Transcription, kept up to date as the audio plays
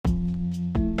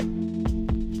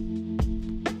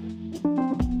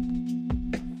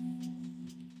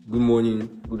Good morning,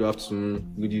 good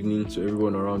afternoon, good evening to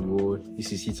everyone around the world.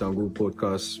 This is Hit and Go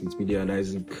podcast with Mide and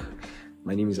Isaac.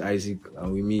 My name is Isaac,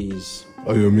 and with me is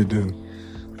Mide.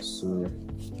 So,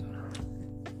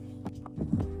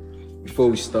 before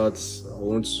we start, I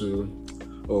want to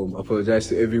apologize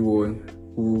to everyone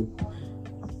who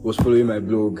was following my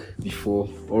blog before,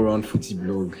 all around footy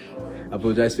blog. I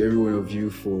apologize to every one of you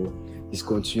for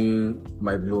discontinuing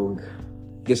my blog.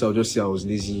 Guess I'll just say I was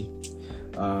lazy,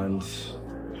 and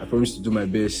I promise to do my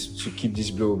best to keep this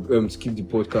blog, to keep the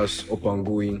podcast up and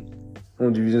going. One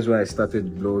of the reasons why I started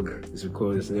the blog is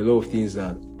because there are a lot of things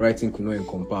that writing could not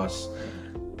encompass,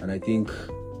 and I think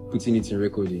putting it in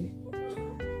recording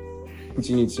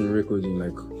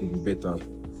like would be better.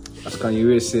 As Kanye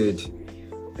West said,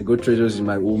 I got treasures in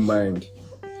my own mind,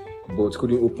 but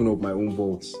couldn't open up my own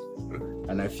vaults.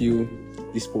 And I feel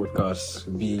this podcast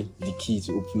will be the key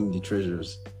to opening the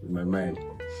treasures in my mind.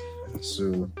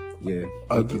 So yeah,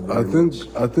 I think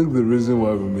the reason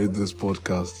why we made this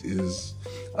podcast is,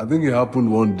 I think it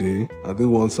happened one day. I think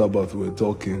one Sabbath we were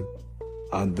talking,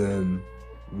 and then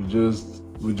we just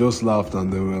laughed,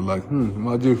 and then we were like,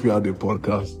 imagine if we had a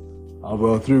podcast.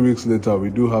 About 3 weeks later,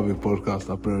 we do have a podcast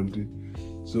apparently.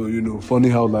 So funny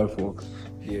how life works.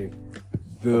 Yeah.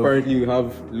 Apparently, we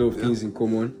have a lot of things in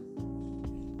common,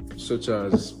 such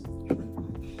as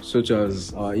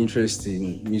our interest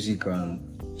in music and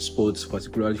sports,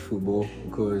 particularly football,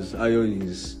 because Ayo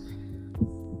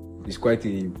is quite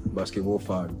a basketball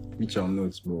fan, which I'm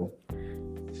not, but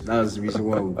that's the reason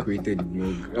why we created the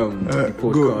blog, the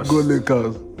podcast. Go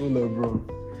Lakers. Go bro.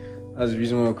 That's the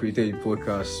reason why we created the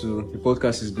podcast. So the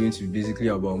podcast is going to be basically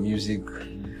about music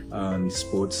and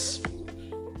sports,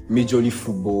 majorly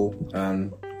football,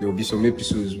 and there will be some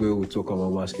episodes where we'll talk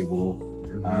about basketball,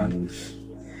 and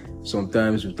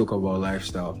sometimes we'll talk about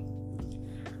lifestyle.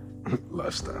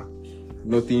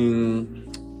 Nothing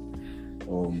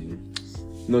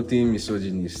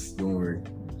misogynist, don't worry.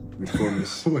 We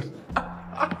promise.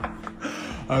 I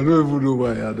don't even know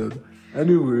why I added.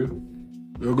 Anyway,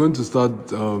 we're going to start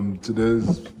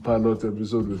today's pilot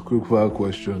episode with quickfire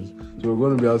questions. So we're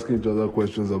going to be asking each other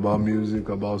questions about music,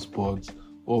 about sports,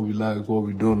 what we like, what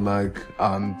we don't like,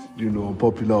 and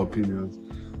unpopular opinions.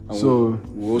 And so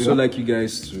we also like you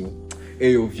guys to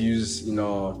air your views in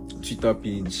our Twitter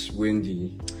page when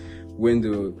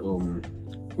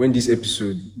this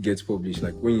episode gets published.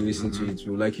 Like when you listen to it,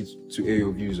 we'd like you to air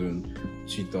your views on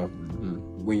Twitter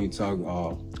when you tag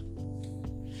our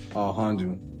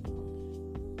handle.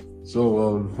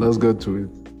 So let's get to it.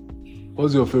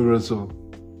 What's your favorite song?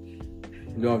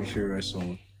 I don't have a favorite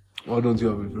song. Why don't you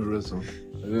have a favorite song?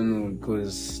 I don't know,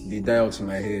 because they die out in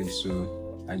my head,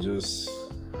 so I just...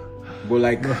 But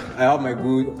like, I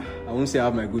won't say I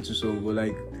have my go-to song, but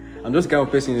like, I'm just the kind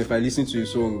of person, if I listen to a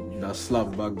song that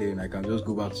slapped back then, I can just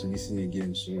go back to listen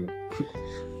again, so...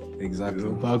 Exactly.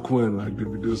 Back when, like the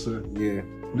video said. Yeah.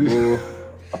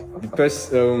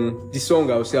 This song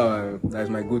I would say that's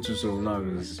my go-to song now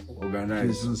is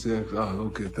Organized.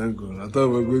 Okay, thank God. I thought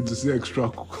we were going to see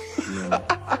Extra. Yeah.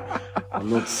 I'm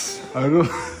not. I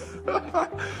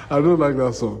don't like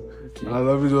that song. Okay.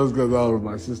 Let me just get that out of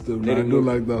my system. I don't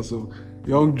like that song.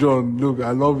 Young John, look,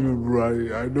 I love you, bro.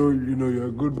 I know you're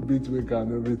a good beat maker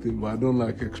and everything, but I don't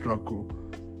like Extra Cool.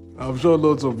 I'm sure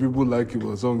lots of people like it, but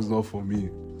the song's not for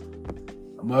me.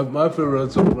 My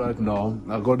favorite song right now,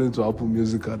 according to Apple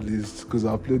Music at least, because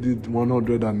I've played it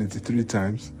 183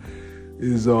 times,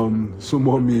 is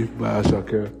Sumo Me by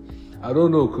Ashake. I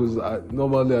don't know, because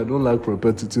normally I don't like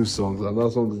repetitive songs, and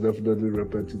that song is definitely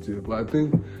repetitive. But I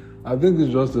think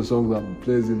it's just a song that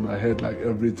plays in my head like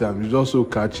every time. It's just so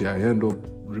catchy. I end up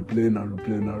replaying on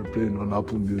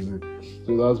Apple Music.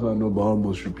 So that's my number one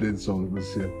most replayed song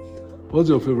this year. What's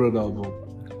your favorite album?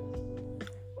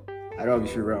 I don't have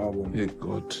a favorite album. Hey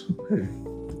God. Hey.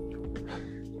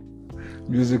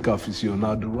 Music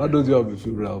aficionado. Why don't you have a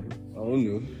favorite album? I don't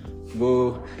know.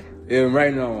 But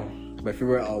right now, my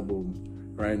favorite album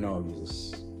right now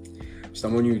is Mr.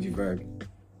 Money with the Vibe.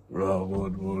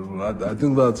 Wow, I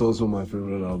think that's also my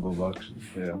favorite album actually.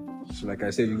 Yeah. So like I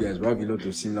said, you guys, we have a lot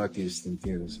of similar tastes in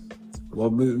things.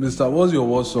 Well, what's your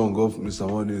worst song of Mr.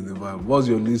 Money with the Vibe? What's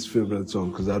your least favorite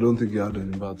song? Because I don't think you had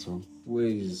any bad song.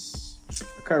 I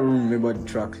can't really remember the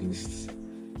track list,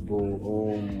 but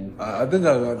I think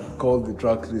I had called the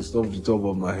track list off the top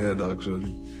of my head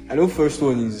actually. I know first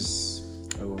one is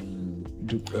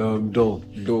Doll.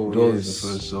 Yes. Is the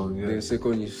first song, yeah. The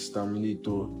second is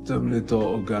Terminator,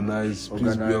 Organized,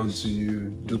 Peace Be Unto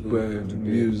You, Dupe,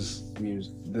 Muse. I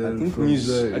think Muse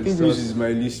is my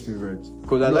least favorite,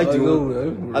 because I like the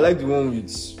one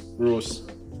with Ross.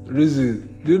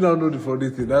 Reason. Do you not know the funny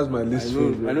thing? That's my least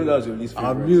favorite. I know that's your least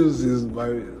favorite. And Muse is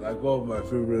one of my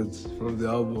favorites from the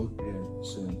album. Yeah.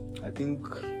 So I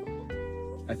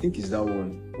think it's that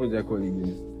one. What did I call it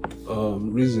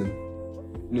again? Reason.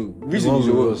 No, Reason is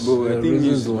yours. But Yeah, I think Reason Muse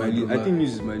is is the my one least. I I think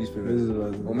Muse is my least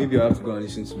favorite. Or maybe I have to go and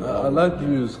listen to my I album. like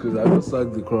Muse because I just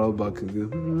like the choral back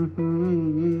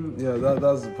again. Yeah,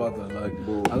 that's the part I like.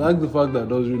 I like the fact that he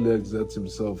doesn't really exert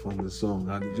himself on the song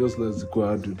and he just lets the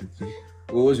choir do the thing.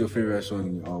 What was your favorite song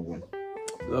in the album?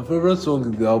 My favorite song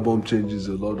in the album changes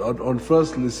a lot. On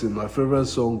first listen, my favorite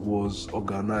song was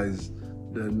Organize.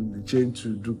 Then it changed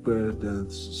to Dupe, then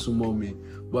Sumomi.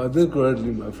 But I think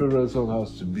currently my favorite song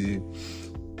has to be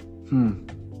I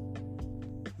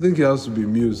think it has to be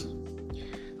Muse.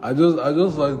 I just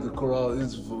like the choral.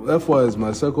 F.Y. is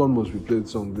my second most replayed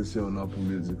song this year on Apple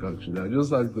Music actually. I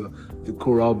just like the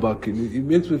choral backing. It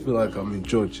makes me feel like I'm in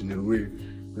church in a way.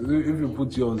 If you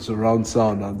put you on surround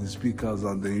sound and the speakers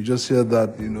and then you just hear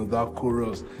that, that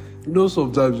chorus.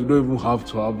 Sometimes you don't even have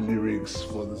to have lyrics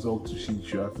for the song to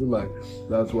hit you. I feel like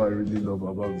that's what I really love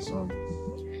about the song.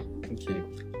 Okay.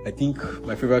 I think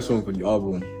my favorite song for the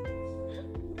album,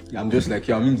 I'm just like,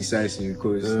 I'm indecisive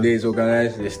because there's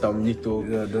Organized, there's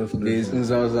Terminator, definitely. There's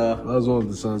Nzaza. That's one of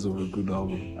the signs of a good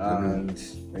album. And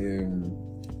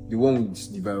the one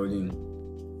with the violin.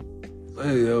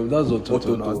 Hey, that's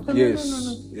Ototo.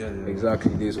 Yes. Yeah.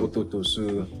 Exactly, there's Ototo.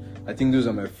 So I think those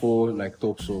are my 4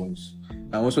 top songs.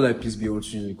 I also like Please Be All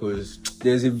To You because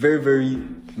there's a very, very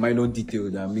minor detail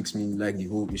that makes me like the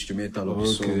whole instrumental of the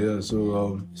song. Okay, yeah,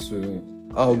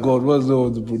 oh God, what's the name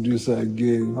of the producer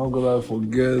again? How could I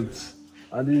forget?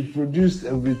 And he produced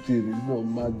everything. It's not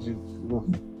magic.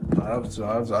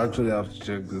 I actually have to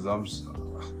check this.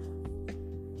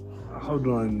 How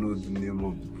do I know the name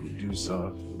of the producer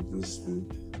of this thing?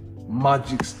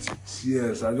 Magic Sticks.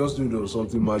 Yes, I just knew there was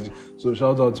something magic. So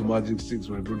shout out to Magic Sticks.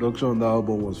 My production on the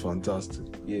album was fantastic.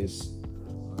 Yes.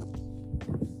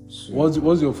 So,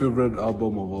 what's your favorite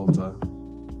album of all time?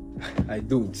 I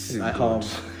don't. I have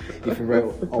a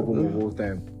favorite album of all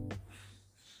time.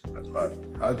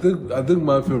 I think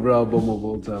my favorite album of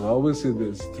all time, I always say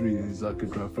there's 3, it's like a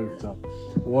trifecta.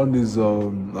 One is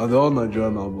and they're all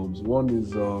Nigerian albums. One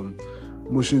is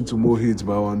Mushin to More Hits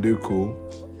by Wandeko.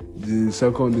 The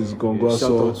second is Gongwa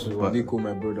Shout out to Wandeko,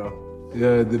 my brother.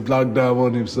 Yeah, the Black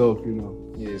Diamond himself,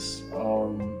 Yes.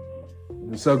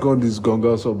 The second is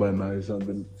Gongaso by Nice, and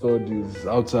the third is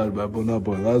Outside by Burna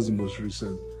Boy. That's the most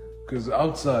recent. Because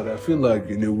Outside, I feel like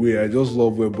in a way, I just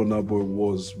love where Burna Boy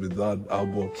was with that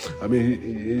album. I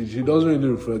mean, he doesn't really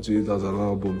refer to it as an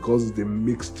album because it's a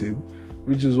mixtape,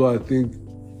 which is what I think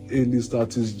A-list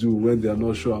artists do when they're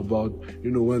not sure about,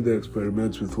 when they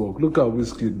experiment with work. Look at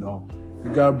Wizkid now. The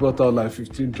guy brought out like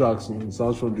 15 tracks and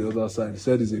sounds from the other side. He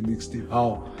said it's a mixtape.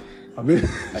 How? I mean,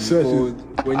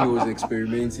 and when he was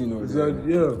experimenting on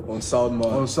Soundmouth.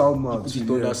 On Soundmouth. Put it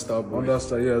under Starboy.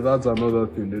 Understand? Yeah, that's another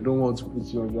thing. They don't want to put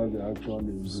you under the actual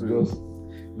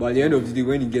name. But at the end of the day,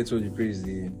 when he gets all the praise,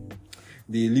 they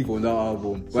live on that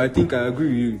album. But I think I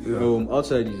agree with you.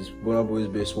 Outside is Burna Boy's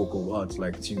best work of art,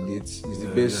 like till date. It's the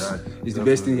best. It's the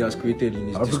best thing he has created in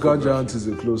his African Giant is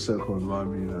a close second, I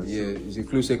mean. Yeah, it's a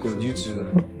close second due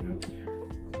to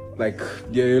like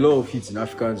there are a lot of hits in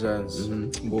African Giants.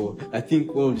 But I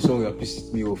think one of the songs that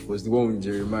pissed me off was the one with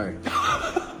Jeremiah.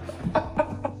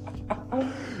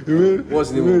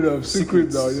 What's the name of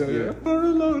Secret now? Yeah. For a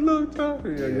long time.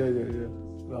 Yeah.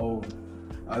 No.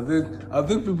 I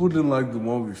think people didn't like the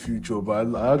one with Future,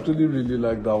 but I actually really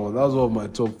like that one. That's one of my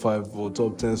top 5 or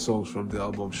top 10 songs from the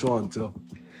album. Show and Tell.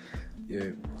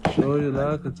 Yeah. Show you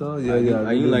like it all. Yeah.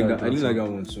 I didn't like that. I didn't like that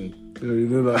one too. Yeah, you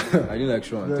know that. I didn't like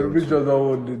Show and Tell. Which other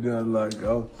one did you like?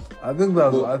 I think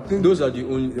those are the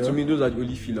only. To me, those are the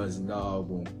only fillers in that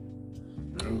album.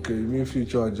 Okay, you mean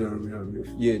Future and Jeremy?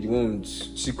 Yeah, the one with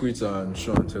Secrets and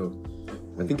Show and Tell.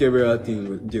 I think every other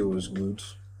thing there was good.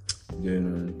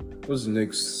 Then what's the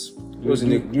next? Do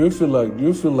you feel like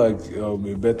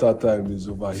A Better Time is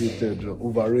overrated or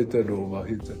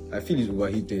overheated? I feel it's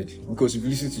overheated because if you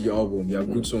listen to the album, there are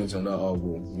good songs on that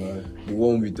album. Right. The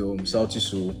one with Sauti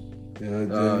Soul,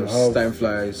 Time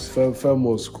Flies,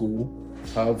 Famous School,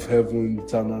 Have Heaven,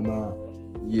 Tanana.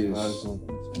 Yes.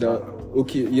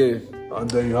 Okay, yeah. And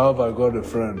then you have I Got a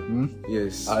Friend.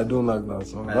 Yes. I don't like that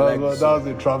song. That was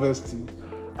a travesty.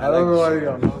 I don't know why you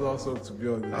have that song, to be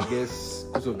honest. I guess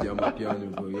because of the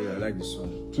Amapiano, but yeah, I like the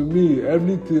song. To me,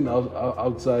 everything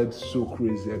outside is so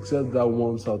crazy, except that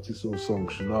one Sauti Soul song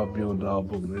should not be on the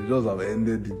album. They just have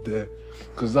ended it there.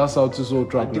 Because that Sauti Soul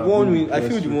track. I feel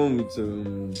the one with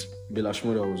Bella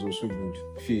Shmurda was also good.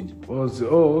 Fade. Was it?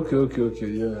 Oh, okay,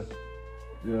 yeah.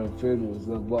 Yeah, Fade was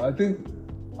there. But I think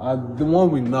And the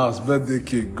one with Nas, Birthday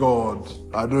Cake, God,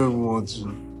 I don't even want to.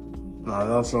 Nah,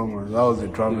 that song, man, that was a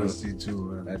travesty too,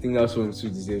 man. I think that song too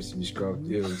deserves to be scrapped.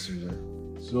 Yeah, too,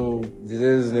 man. So,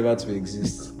 deserves never to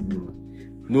exist.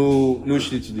 No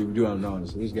shit to do and now.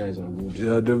 So those guys are good.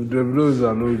 Yeah, Davido is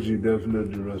an OG,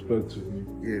 definitely. Respect to him.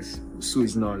 Yes, so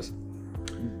is Nas.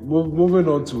 Moving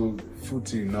on to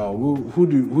footy now.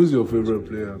 Who's your favorite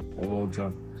player of all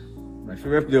time? My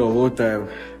favorite player of all time.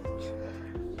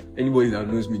 Anybody that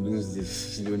knows me knows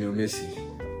this. Lionel Messi.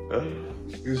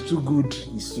 He's too good.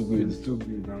 He's too good. He's too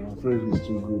good. I'm afraid he's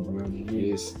too good, man.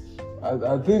 Yes.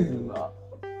 I think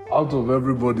out of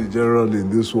everybody generally in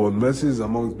this world, Messi is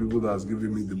among the people that's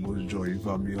giving me the most joy, if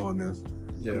I'm being honest.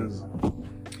 Yes.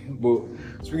 But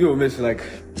speaking of Messi,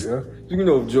 speaking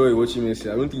of joy watching Messi,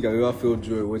 I don't think I've ever felt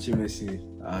joy watching Messi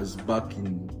as back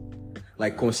in,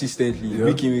 consistently,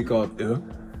 week in, week out. Yeah.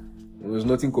 It was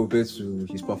nothing compared to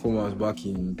his performance back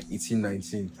in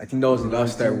 18-19. I think that was the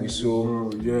last time we saw a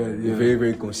very,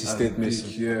 very consistent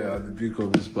Messi. At the peak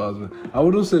of his past. I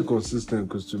wouldn't say consistent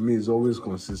because to me it's always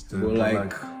consistent.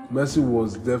 But Messi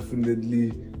was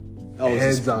definitely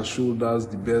heads and shoulders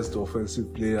the best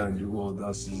offensive player in the world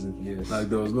that season. Yes.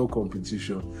 There was no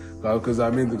competition. Because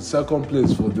the second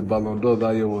place for the Ballon d'Or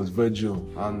that year was Virgil,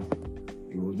 and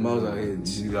it was miles ahead.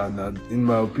 And in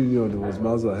my opinion, it was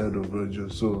miles ahead of Virgil.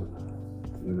 So.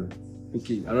 Yeah.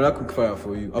 Okay, another quick fire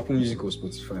for you. Apple Music or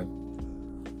Spotify?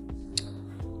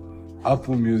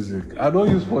 Apple Music. I don't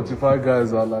use Spotify,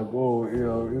 guys are like,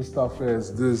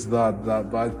 InstaFest, this, that.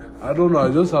 But I don't know,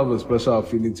 I just have a special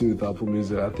affinity with Apple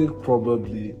Music. I think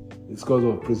probably it's because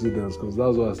of precedence, because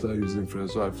that's what I started using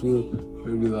first. So I feel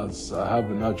maybe I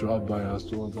have a natural bias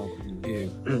towards Apple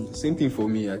Music. Yeah, same thing for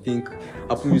me. I think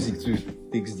Apple Music too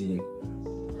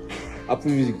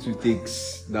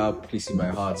takes that place in my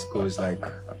heart because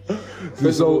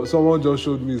someone just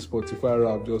showed me Spotify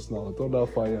rap just now. Thunder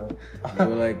Fire.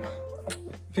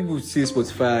 People say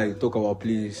Spotify, talk about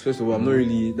playlists. First of all, I'm not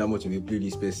really that much of a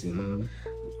playlist person,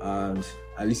 and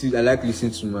I like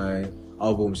listening to my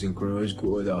albums in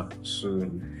chronological order. So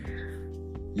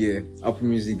yeah, Apple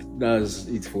Music, that's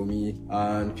it for me.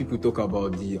 And people talk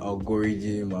about the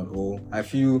algorithm and all. I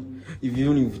feel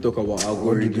even if you talk about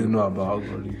algorithm, what do you know about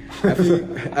algorithm?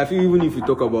 I feel even if you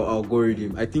talk about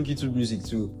algorithm, I think YouTube Music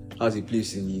too has a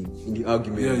place in the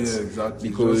argument. Yeah, exactly.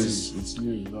 Because it's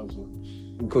new, that's what.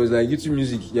 Because YouTube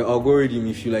Music, your algorithm,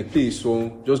 if you play a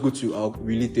song, just go to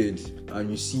related and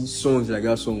you see songs like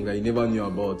that song that you never knew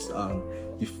about, and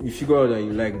you figure out that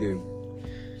you like them.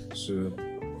 So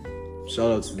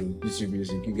shout out to YouTube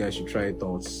Music, you guys should try it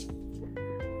out.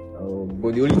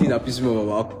 But the only thing that pisses me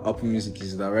off about Apple Music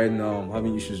is that right now I'm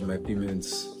having issues with my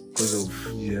payments because of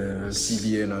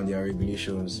CBN and their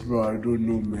regulations. Bro, I don't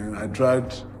know, man. I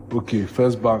tried. Okay,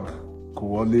 First Bank,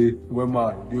 Kowale,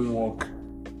 Wema, didn't work.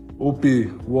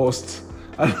 OPay, worst.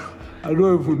 I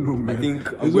don't even know, man. I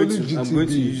think I'm going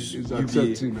to use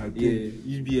UBA.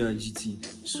 UBA and GT.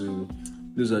 So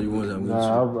those are the ones I'm going to.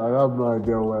 I have no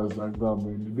idea why it's like that,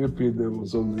 man. Did they pay them or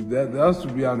something? There has to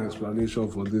be an explanation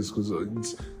for this because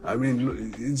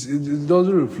it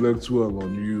doesn't reflect well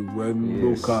on you when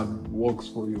no card works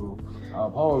for you.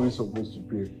 How are we supposed to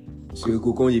pay? So you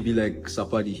could be like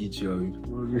Sapa the hit you.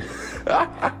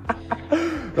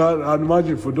 And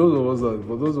imagine for those of us that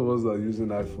are using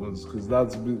iPhones, because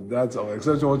that's our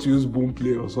exception. Want to use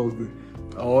Boomplay or something,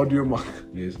 or Audio Mac.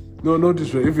 Yes. No, not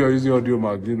this way. If you're using Audio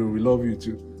Mac, we love you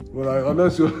too. But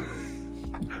unless you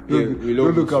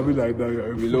don't look at me like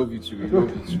that. We love you too. We love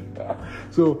you too.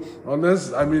 So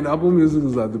Apple Music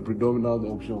is like the predominant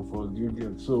option for you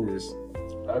get. So yes.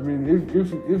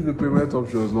 If the payment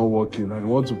option is not working and you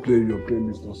want to play your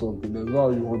playlist or something, that's how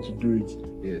you want to do it.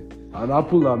 Yeah. And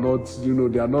Apple are not,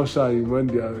 they are not shy when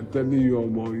they are telling you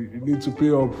more. You need to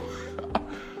pay up.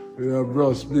 Yeah,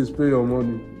 bros, please pay your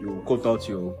money. You cut out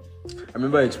your. I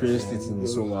remember I experienced it in the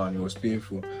summer and it was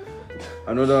painful.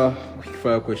 Another quick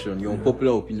fire question: your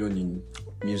unpopular opinion in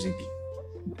music?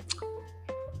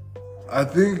 I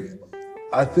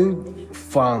think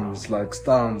fans like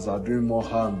stans are doing more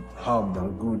harm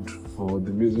than good for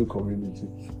the music community.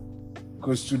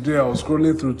 Because today I was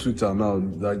scrolling through Twitter now,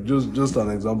 like just an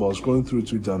example, I was scrolling through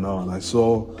Twitter now and I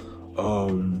saw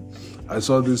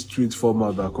this tweet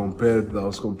format that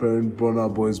was comparing Burna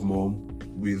Boy's mom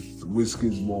with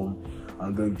Wizkid's mom,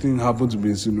 and the thing happened to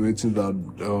be insinuating that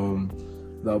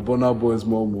Burna Boy's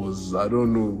mom was, I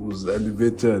don't know, was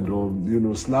elevated or,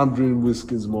 slandering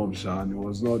Wizkid's mom, and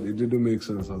it didn't make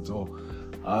sense at all.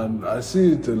 And I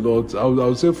see it a lot, I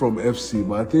would say from FC,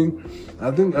 but I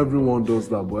think everyone does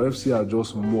that, but FC are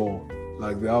just more,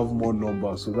 like they have more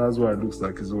numbers, so that's why it looks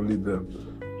like it's only them.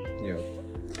 Yeah.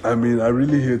 I mean, I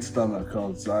really hate Stan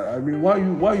accounts. I mean,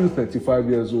 why you 35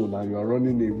 years old and you are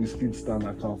running a whiskey Stan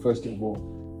account, first of all?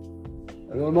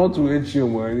 I don't know, not to hate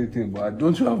him or anything, but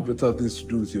don't you have better things to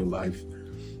do with your life?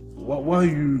 Why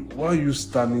are you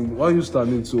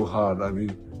standing so hard? I mean,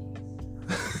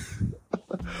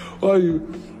 why are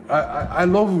you? I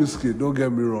love whiskey, don't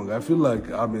get me wrong. I feel like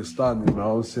I'm a stan in my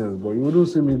own sense, but you wouldn't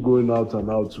see me going out and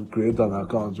out to create an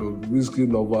account of whiskey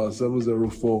lover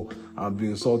 704 and be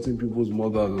insulting people's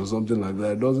mothers or something like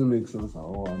that. It doesn't make sense at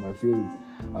all, and I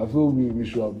feel we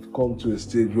should have come to a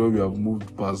stage where we have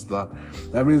moved past that.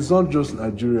 I mean, it's not just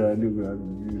Nigeria anyway.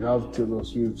 You have Taylor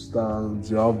Swift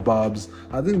stans, you have Babs.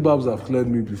 I think Babs have cleared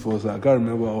me before, so I can't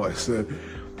remember what I said.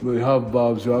 But you have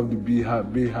Babs, you have the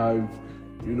Beehive.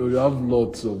 You know, you have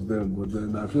lots of them, but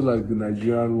then I feel like the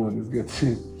Nigerian one is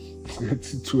getting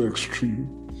too extreme.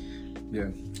 Yeah.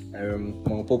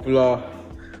 My popular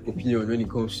opinion when it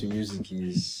comes to music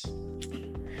is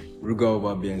Ruga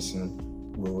over Benson.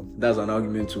 Well, that's an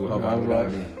argument to have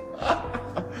another day.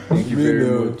 Thank you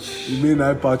very much. You mean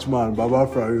Eye Patch Man, Baba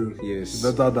Frayo? Yes.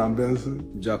 Better than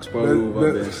Benson? Jack Sparrow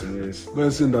over Benson, yes.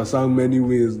 Benson that sang Many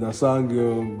Ways, that sang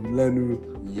Lenu,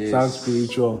 yes. Sang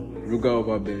Spiritual. Ruga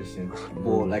over Benson.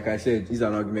 But like I said, it's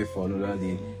an argument for another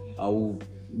day. I would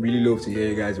really love to hear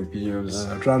you guys' opinions.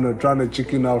 Trying to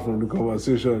chicken out from the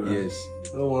conversation. Yes.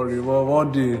 Don't worry,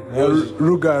 one day.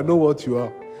 Ruga, I know what you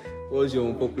are. What's your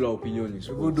unpopular opinion in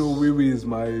sports? Even though Wee is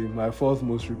my fourth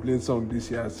most replayed song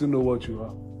this year, I still know what you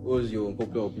are. What's your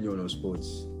unpopular opinion on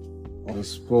sports? On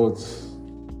sports.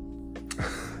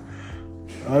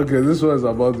 Okay, this one is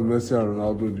about the Messi and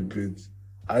Ronaldo debate.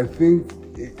 I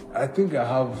think I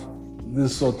have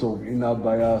this sort of inner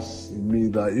bias in me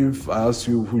that if I ask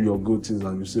you who your GOAT is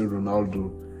and you say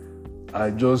Ronaldo,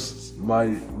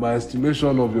 my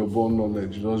estimation of your ball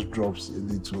knowledge just drops a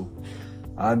little.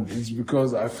 And it's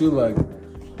because I feel like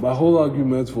my whole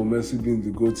argument for Messi being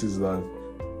the GOAT is that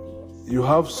you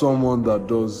have someone that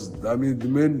does, I mean,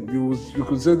 you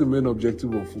could say the main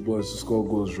objective of football is to score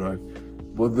goals, right?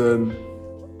 But then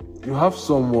you have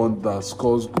someone that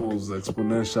scores goals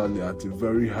exponentially at a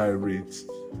very high rate.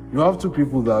 You have two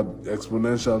people that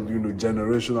exponential,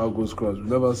 generational goal scorers. We've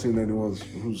never seen anyone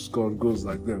who scored goals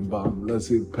like them. Bam, let's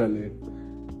say Pele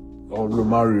or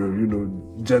Romario,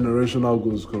 generational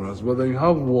goal scorers. But then you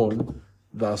have one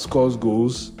that scores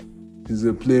goals. He's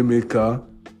a playmaker.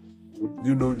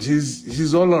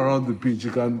 He's all around the pitch.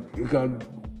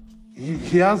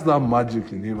 He has that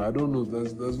magic in him. I don't know.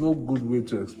 There's no good way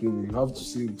to explain it. You have to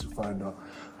see it to find out.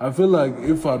 I feel like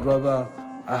if I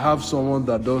have someone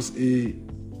that does A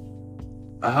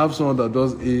at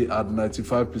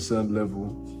 95%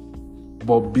 level,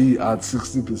 but B at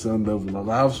 60% level,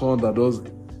 and I have someone that does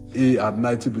A at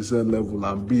 90% level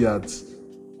and B at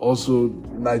also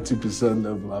 90%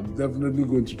 level, I'm definitely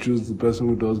going to choose the person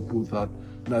who does both at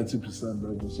 90%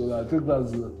 level. So I think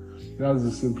that's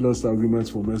the simplest argument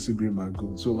for Messi being my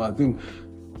GOAT. So I think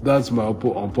that's my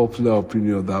unpopular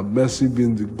opinion, that Messi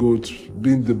being the GOAT,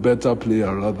 being the better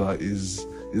player rather, is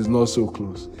not so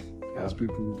close as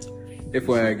people.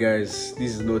 FYI guys,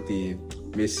 this is not a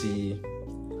Messi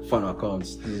fan account.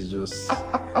 This is just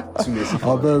two Messi fans.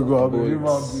 I better go.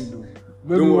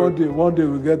 Maybe one day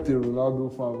we'll get a Ronaldo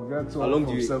fan. We'll get someone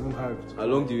from 7 Hype.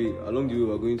 Along the way,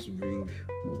 we're going to bring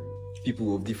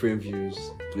people of different views,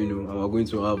 and we're going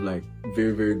to have like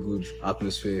very, very good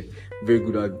atmosphere, very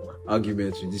good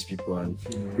arguments with these people, and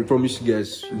we promise you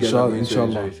guys are going to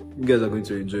enjoy it. You guys are going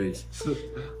to enjoy it.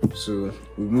 So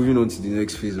we're moving on to the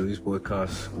next phase of this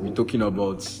podcast. We're talking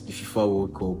about the FIFA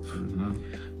World Cup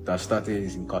that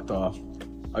started in Qatar.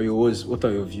 What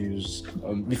are your views?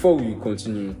 Before we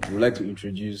continue, we would like to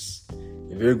introduce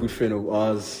a very good friend of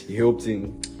ours. He helped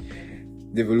in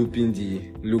developing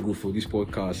the logo for this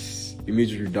podcast,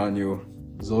 Imagery Daniel.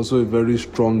 He's also a very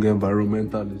strong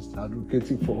environmentalist,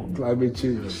 advocating for climate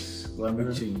change.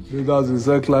 Climate change. Because he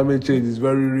said climate change is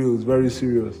very real, it's very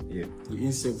serious. Yeah. The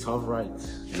insects have rights.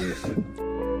 Yes.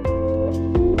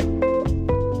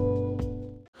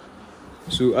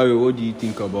 So, Ayo, what do you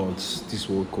think about this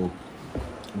World Cup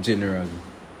generally?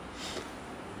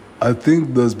 I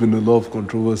think there's been a lot of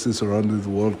controversy surrounding the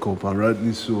World Cup, and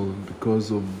rightly so,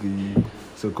 because of the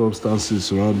circumstances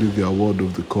surrounding the award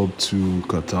of the Cup to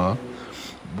Qatar.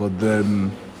 But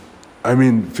then, I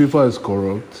mean, FIFA is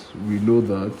corrupt. We know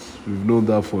that. We've known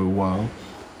that for a while.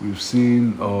 We've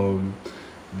seen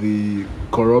the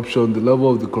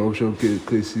level of the corruption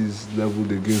cases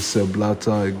leveled against Sepp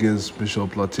Blatter, against Michel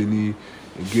Platini,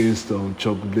 against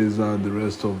Chuck Blazer and the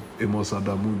rest of Amos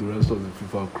Adamu, the rest of the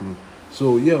FIFA crew.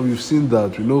 So yeah, we've seen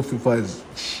that. We know FIFA is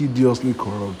hideously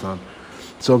corrupt and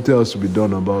something has to be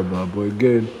done about that. But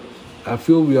again, I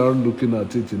feel we aren't looking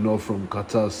at it enough from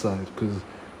Qatar's side, because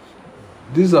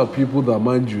these are people that,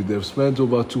 mind you, they've spent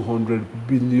over $200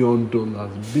 billion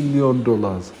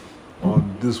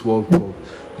on this World Cup.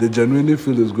 They genuinely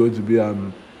feel it's going to be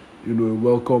an, a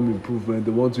welcome improvement.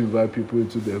 They want to invite people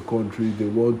into their country. They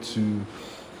want to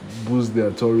boost their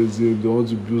tourism. They want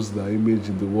to boost their image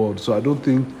in the world. So I don't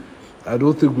think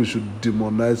we should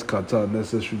demonize Qatar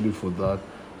necessarily for that.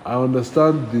 I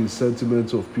understand the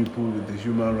sentiments of people with the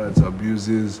human rights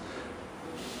abuses,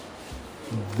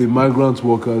 the migrant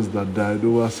workers that died,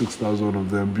 over 6,000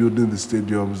 of them, building the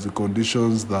stadiums, the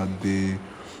conditions that they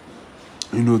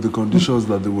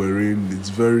were in. It's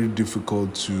very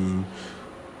difficult to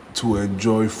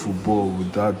enjoy football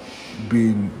with that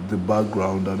being the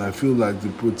background. And I feel like the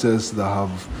protests that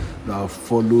have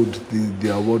followed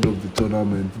the award of the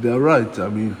tournament, they're right. I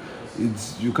mean,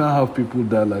 you can't have people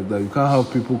die like that. You can't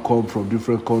have people come from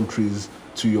different countries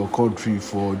to your country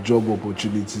for job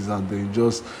opportunities and then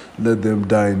just let them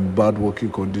die in bad working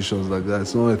conditions like that.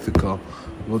 It's not ethical.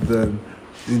 But then,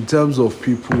 in terms of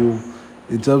people,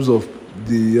 in terms of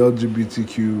the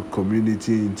LGBTQ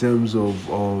community, in terms of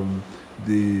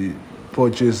the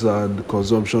purchase and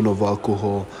consumption of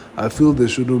alcohol, I feel there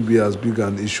shouldn't be as big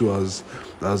an issue as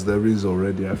there is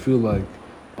already. I feel like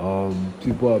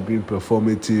people are being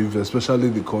performative, especially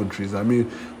the countries. I mean,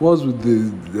 what's with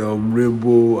the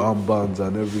rainbow armbands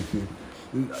and everything?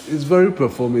 It's very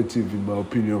performative in my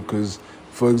opinion, because,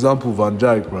 for example, Van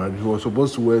Dijk, right, he was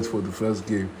supposed to wear it for the first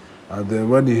game, and then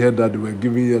when he heard that they were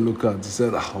giving yellow cards, he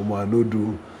said, man, no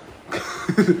do.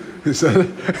 he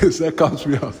said, count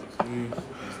me out.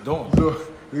 It's done. So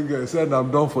he said, I'm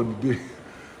done for the day.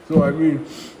 So I mean,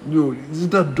 is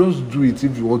that just do it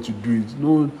if you want to do it.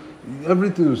 No,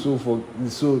 everything is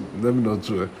let me not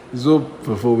try. It's so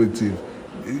performative.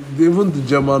 Even the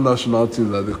German national team,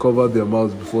 that they covered their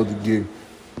mouths before the game.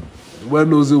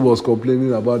 When Ozil was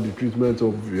complaining about the treatment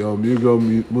of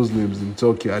Uyghur Muslims in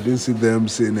Turkey, I didn't see them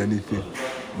saying anything.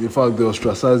 In fact, they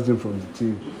ostracized him from the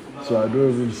team. So I don't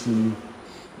even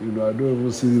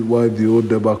see why the old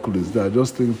debacle is there. I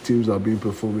just think teams are being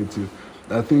performative.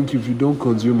 I think if you don't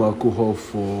consume alcohol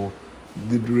for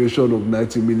the duration of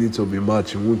 90 minutes of a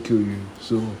match, it won't kill you.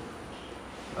 So,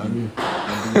 I mean,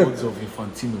 in the words of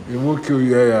Infantino, it won't kill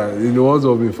you. Yeah. In the words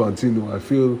of Infantino, I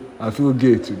feel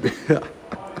gay today.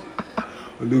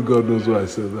 Only God knows why I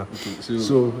said that. Okay,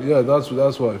 so yeah, that's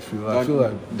what I feel. I feel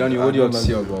like Danny, what do you have to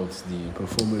say about the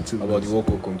performative, about the World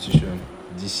Cup competition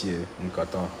this year in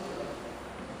Qatar?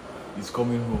 it's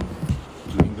coming home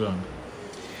to England.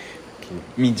 Okay.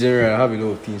 Me, generally, I have a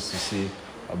lot of things to say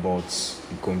about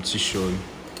the competition.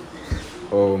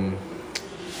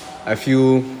 I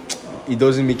feel it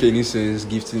doesn't make any sense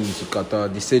gifting it to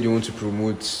Qatar. They said they want to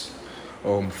promote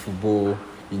football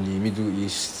in the Middle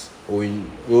East, or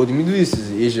the Middle East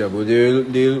is Asia, but they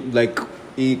like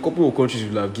a couple of countries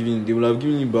will have given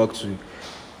it back to,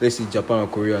 let's say, Japan or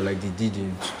Korea, like they did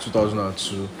in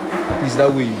 2002. At least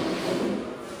that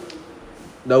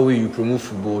way you promote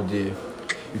football there.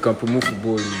 You can promote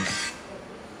football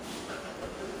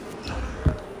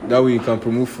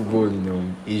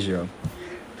in Asia.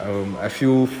 I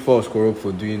feel FIFA was corrupt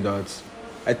for doing that.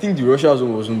 I think the Russia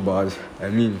one wasn't bad. I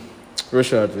mean,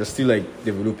 Russia, they're still like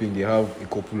developing. They have a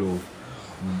couple of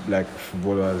like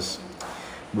footballers.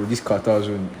 But this Qatar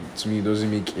zone, to me, doesn't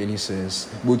make any sense.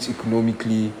 Both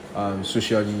economically and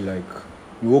socially. Like,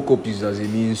 the World Cup is as a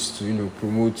means to,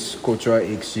 promote cultural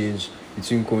exchange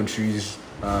between countries,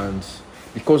 and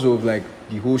because of like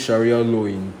the whole Sharia law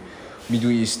in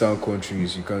Middle Eastern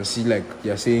countries, you can see like they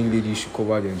are saying ladies should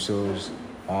cover themselves,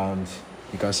 and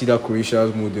you can see that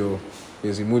Croatia's model.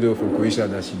 There's a model from Croatia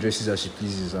that she dresses as she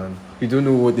pleases, and we don't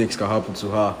know what next can happen to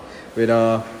her,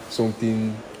 whether it's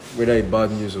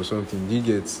bad news or something. You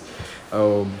get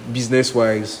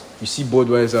business-wise, you see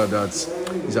Budweiser that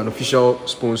is an official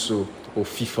sponsor of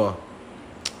FIFA.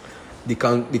 They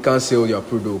can't sell their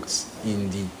products in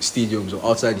the stadiums or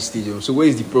outside the stadium. So where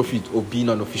is the profit of being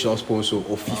an official sponsor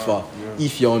of FIFA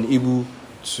if you're unable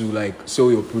to like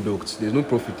sell your products? There's no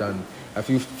profit, and I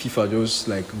feel FIFA just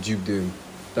like duped them.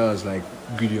 That was like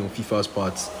greedy on FIFA's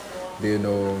part. Then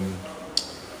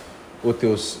what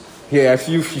else? Yeah, I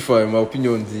feel FIFA, in my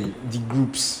opinion, the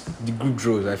group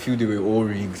draws, I feel they were all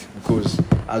rigged, because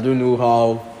I don't know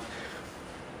how.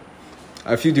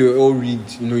 I feel they were all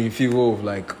rigged, in favor of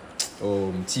like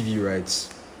TV rights.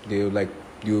 They'll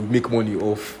make money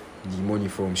off the money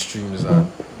from streams and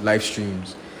live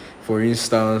streams. For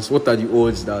instance, what are the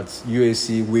odds that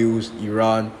USA, Wales,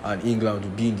 Iran, and England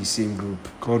will be in the same group?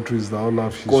 Countries that all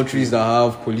have history. Countries that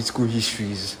have political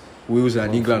histories. Wales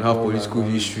and England have political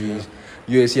histories.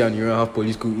 USA and Iran have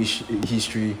political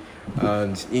history,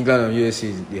 and England and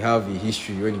USA, they have a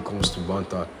history when it comes to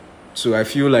banter. So I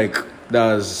feel like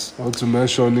that's... Not to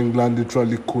mention England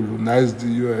literally colonized the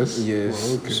US. Yes.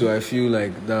 Well, okay. So I feel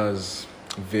like that's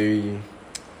very...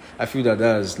 I feel that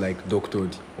is like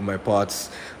doctored on my part.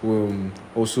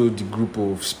 Also, the group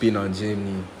of Spain and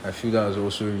Germany, I feel that is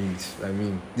also rigged. I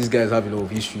mean, these guys have a lot of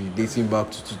history dating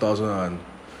back to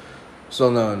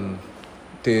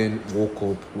 2010 World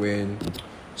Cup when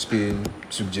Spain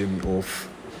took Germany off.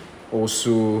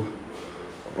 Also,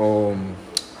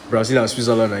 Brazil and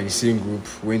Switzerland are in the same group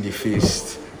when they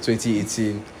faced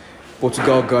 2018.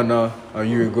 Portugal, Ghana, and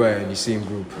Uruguay are in the same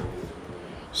group.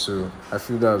 So I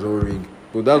feel that's all rigged.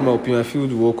 But that's my opinion. I feel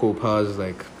the World Cup has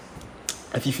I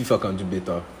think FIFA can do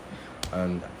better,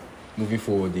 and moving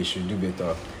forward they should do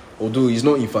better. Although it's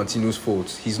not Infantino's fault,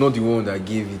 he's not the one that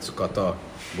gave it to Qatar.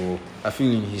 But I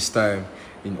feel in his time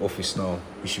in office now,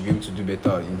 he should be able to do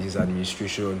better in his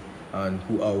administration and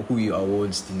who he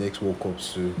awards the next World Cup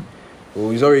to. Well,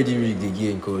 he's already rigged the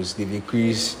game because they've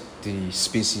increased the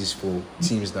spaces for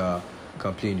teams that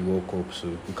can play in the World Cup. So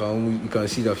you can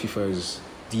see that FIFA is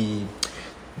the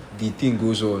thing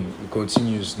goes on, it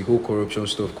continues, the whole corruption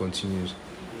stuff continues.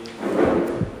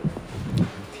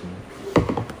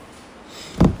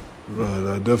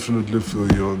 Right, I definitely feel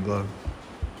you on that.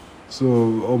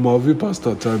 So, have we passed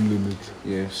our time limit?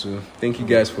 Yeah, so thank you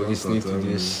guys for listening to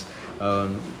this.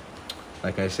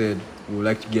 Like I said, we would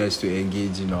like you guys to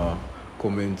engage in our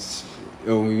comments.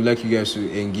 We would like you guys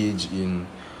to engage in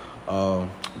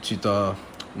Twitter,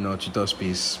 in our Twitter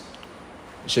space.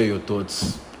 Share your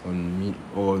thoughts on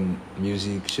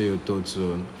music, share your thoughts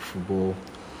on football,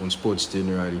 on sports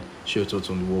generally, share your thoughts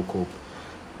on the World Cup,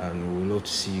 and we would love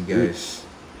to see you guys.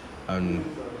 And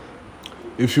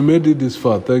if you made it this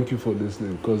far, thank you for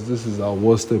listening, because this is our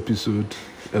worst episode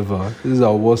ever. This is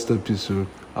our worst episode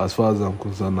as far as I'm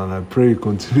concerned, and I pray it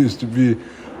continues to be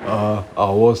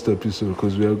our worst episode,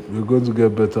 because we're going to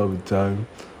get better with time.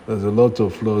 There's a lot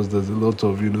of flaws, there's a lot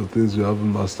of things we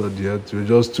haven't mastered yet. We're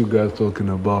just two guys talking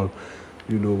about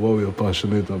what we're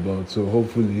passionate about. So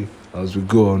hopefully, as we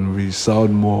go on, we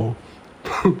sound more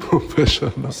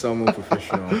professional.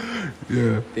 Yeah.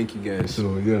 Yeah. Thank you guys.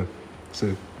 So yeah,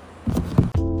 safe.